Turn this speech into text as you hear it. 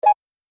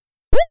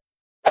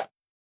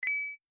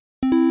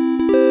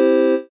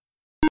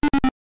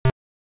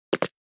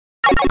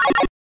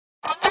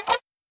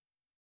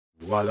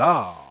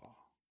Voila!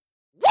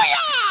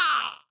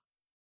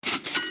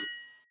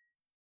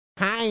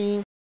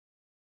 Hi.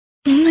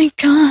 Oh my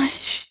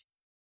gosh.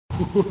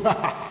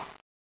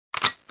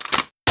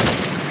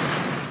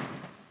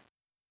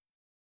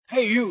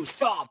 Hey, you,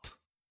 stop!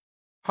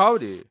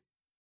 Howdy.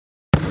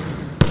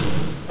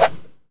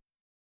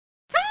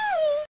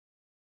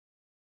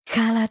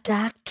 Call a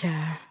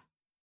doctor.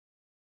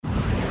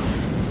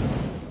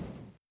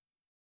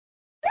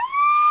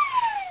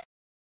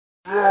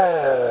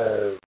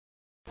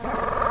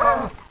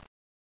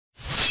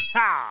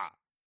 Ha!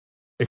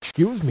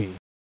 Excuse me.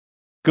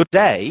 Good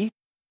day.